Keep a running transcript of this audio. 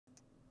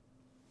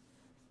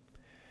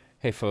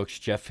Hey folks,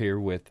 Jeff here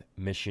with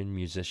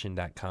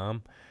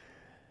missionmusician.com.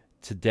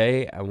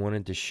 Today I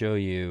wanted to show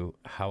you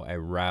how I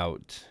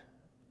route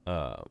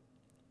when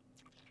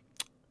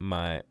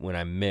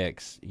I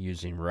mix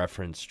using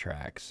reference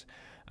tracks.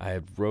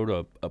 I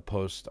wrote a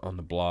post on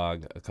the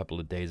blog a couple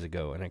of days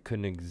ago and I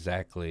couldn't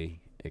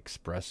exactly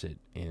express it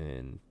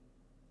in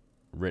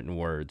written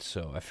words,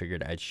 so I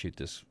figured I'd shoot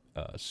this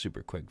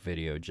super quick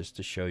video just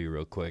to show you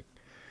real quick.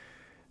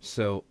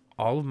 So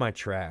all of my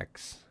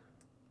tracks,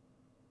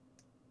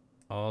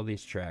 all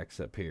these tracks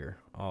up here,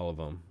 all of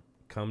them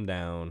come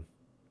down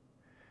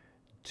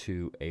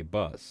to a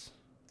bus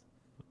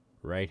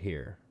right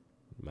here,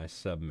 my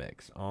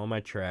submix. All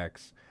my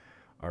tracks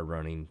are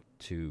running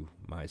to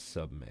my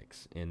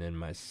submix, and then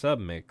my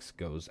submix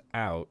goes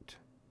out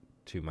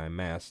to my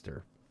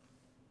master.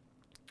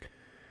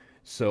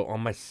 So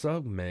on my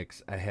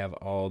submix, I have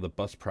all the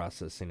bus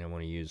processing I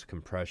want to use: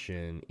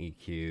 compression,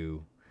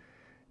 EQ,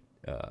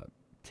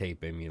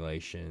 tape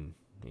emulation,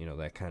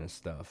 that kind of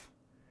stuff.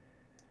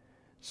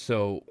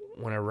 So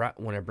when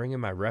I bring in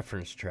my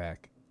reference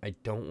track, I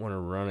don't want to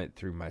run it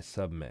through my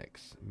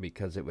submix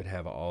because it would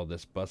have all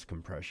this bus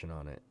compression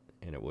on it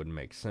and it wouldn't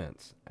make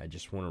sense. I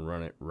just want to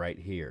run it right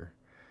here.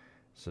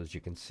 So as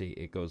you can see,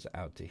 it goes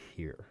out to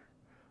here.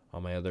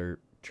 All my other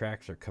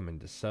tracks are coming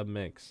to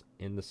submix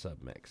in the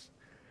submix.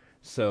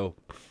 So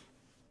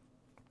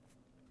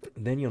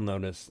then you'll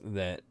notice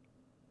that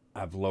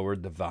I've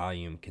lowered the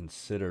volume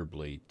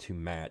considerably to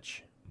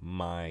match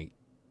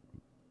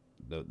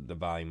the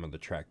volume of the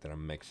track that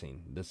I'm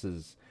mixing. This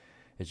is,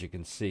 as you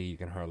can see, you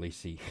can hardly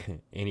see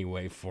any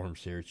waveforms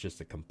here. It's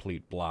just a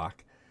complete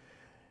block.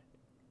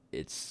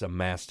 It's a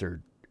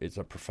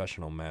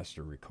professional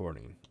master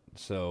recording.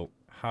 So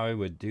how I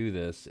would do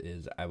this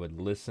is I would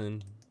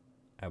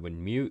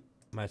mute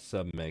my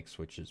submix,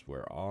 which is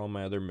where all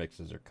my other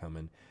mixes are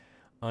coming,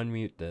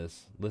 unmute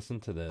this,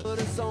 listen to this. Put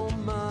us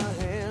on my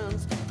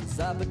hands,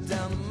 I put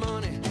down the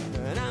money,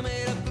 and I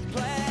made up a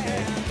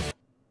plan.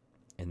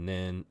 And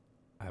then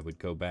I would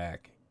go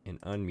back and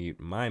unmute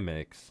my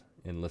mix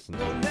and listen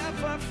to it.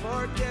 Never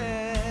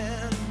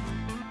forget,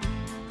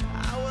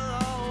 I will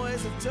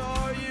always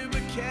adore you,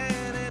 but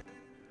can it?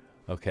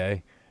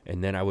 Okay,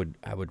 and then I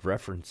would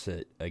reference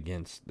it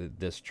against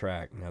this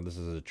track. Now this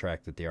is a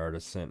track that the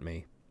artist sent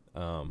me,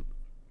 and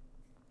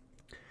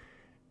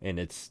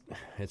it's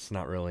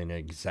not really an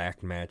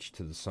exact match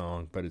to the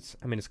song, but it's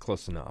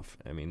close enough.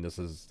 This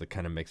is the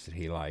kind of mix that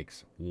he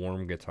likes: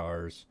 warm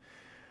guitars,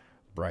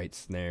 bright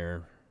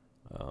snare,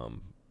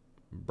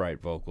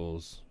 bright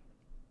vocals.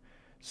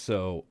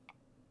 So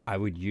I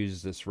would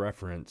use this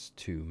reference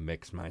to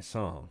mix my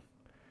song,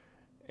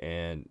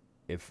 and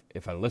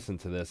if I listen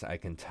to this, I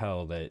can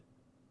tell that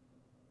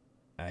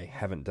I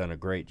haven't done a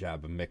great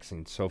job of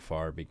mixing so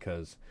far,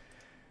 because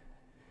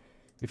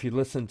if you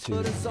listen to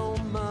Put us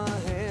on my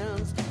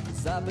hands,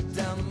 I put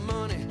down the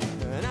money,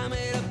 and I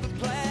made up a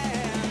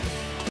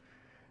plan.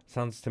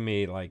 Sounds to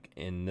me like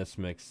in this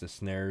mix the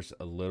snare's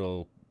a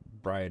little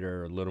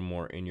brighter, a little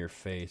more in your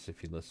face.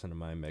 If you listen to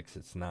my mix,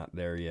 it's not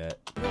there yet.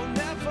 We'll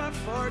never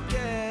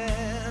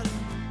forget,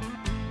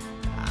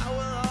 I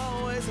will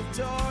always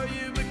adore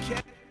you, but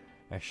can't.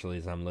 Actually,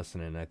 as I'm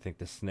listening, I think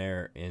the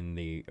snare in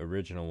the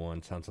original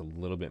one sounds a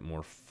little bit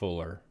more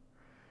fuller.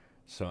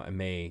 So I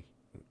may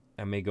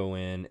go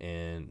in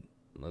and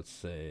let's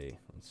see,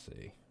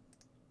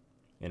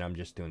 and I'm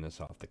just doing this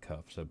off the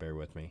cuff, so bear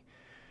with me.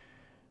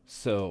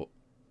 So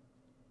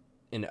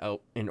in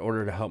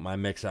order to help my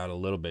mix out a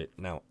little bit,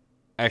 now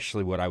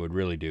actually what I would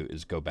really do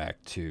is go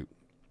back to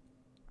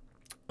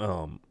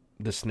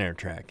the snare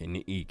track and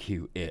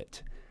EQ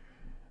it.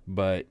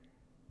 But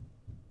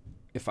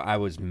if I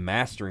was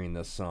mastering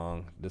this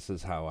song, this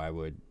is how I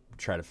would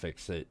try to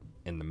fix it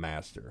in the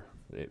master,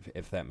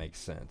 if that makes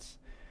sense.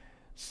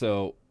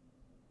 So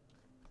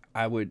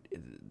the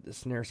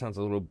snare sounds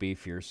a little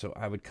beefier, so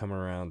I would come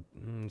around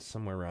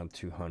somewhere around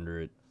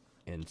 200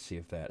 and see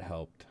if that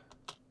helped.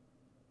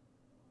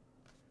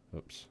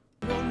 Oops.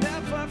 We'll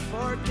never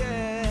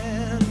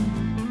forget,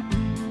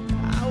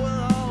 I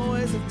will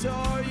always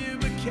adore you,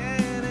 but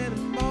can't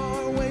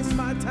anymore waste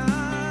my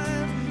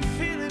time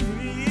feeling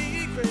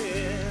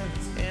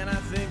regrets. And I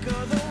think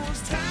of those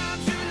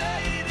times you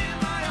laid in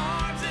my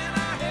arms and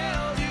I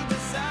held you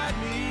beside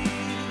me.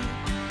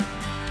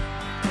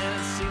 And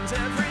it seems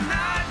every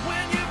night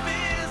when you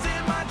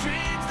visit my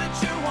dreams that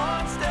you're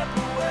one step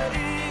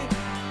away.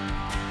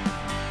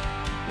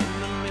 In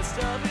the midst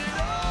of it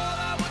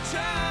all, I would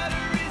try to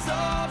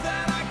resolve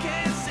that I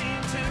can't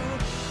seem to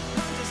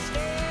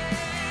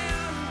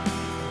understand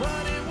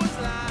what it was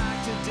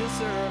like to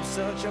deserve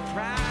such a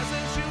prize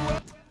as you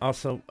were.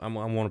 Also, I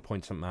want to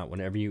point something out.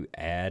 Whenever you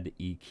add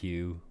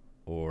EQ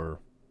or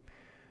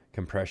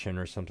compression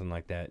or something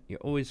like that, you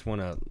always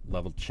want to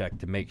level check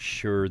to make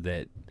sure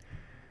that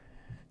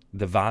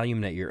the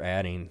volume that you're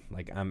adding,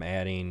 like I'm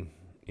adding,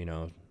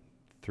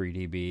 3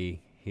 dB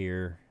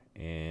here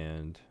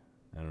and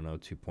I don't know,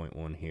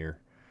 2.1 here.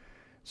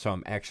 So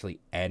I'm actually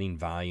adding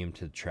volume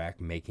to the track,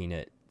 making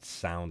it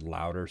sound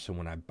louder. So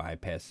when I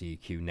bypass the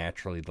EQ,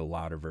 naturally the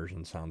louder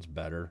version sounds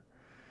better.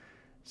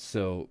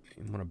 So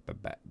I'm going to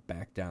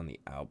back down the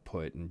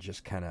output and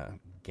just kind of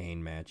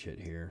gain match it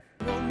here.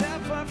 We'll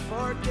never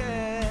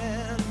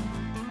forget.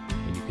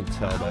 And you can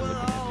tell by looking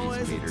at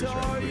these meters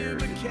right here,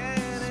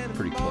 it's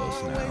pretty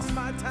close now.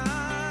 My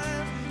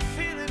time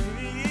feeling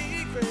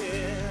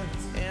regret,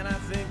 and I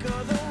think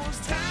of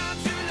those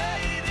times you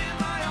laid in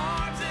my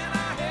arms and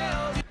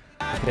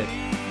I held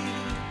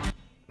you.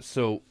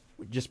 So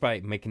just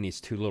by making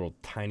these two little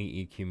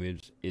tiny EQ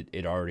moves,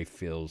 it already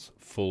feels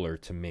fuller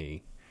to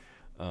me.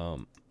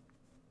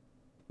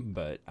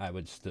 But I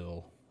would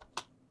still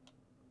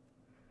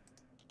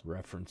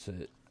reference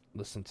it,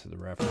 listen to the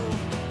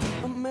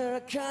reference.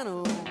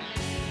 Americano.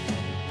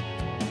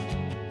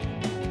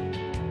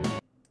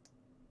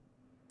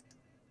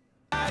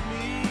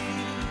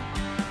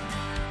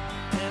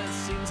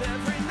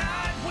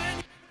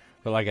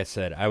 But like I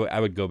said, I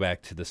would go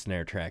back to the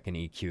snare track and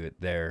EQ it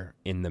there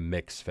in the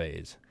mix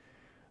phase.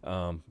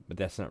 But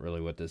that's not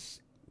really what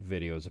this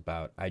video is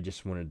about. I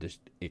just wanted to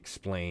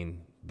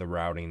explain the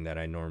routing that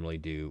I normally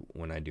do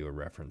when I do a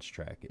reference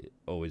track. It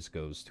always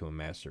goes to a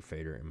master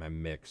fader, and my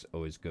mix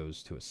always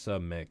goes to a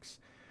sub mix,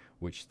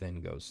 which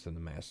then goes to the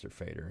master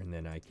fader. And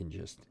then I can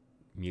just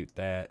mute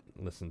that,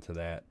 listen to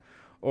that.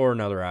 Or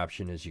another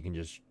option is you can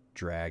just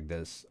drag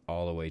this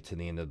all the way to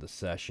the end of the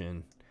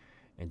session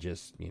and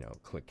just, you know,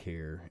 click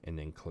here and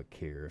then click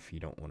here if you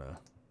don't want to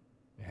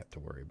have to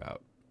worry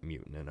about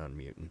muting and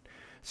unmuting.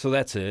 So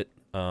that's it.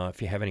 If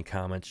you have any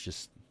comments,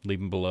 just leave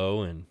them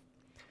below, and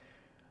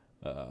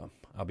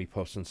I'll be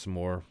posting some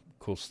more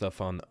cool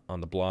stuff on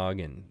the blog.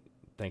 And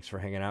thanks for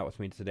hanging out with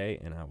me today,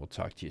 and I will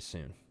talk to you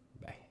soon.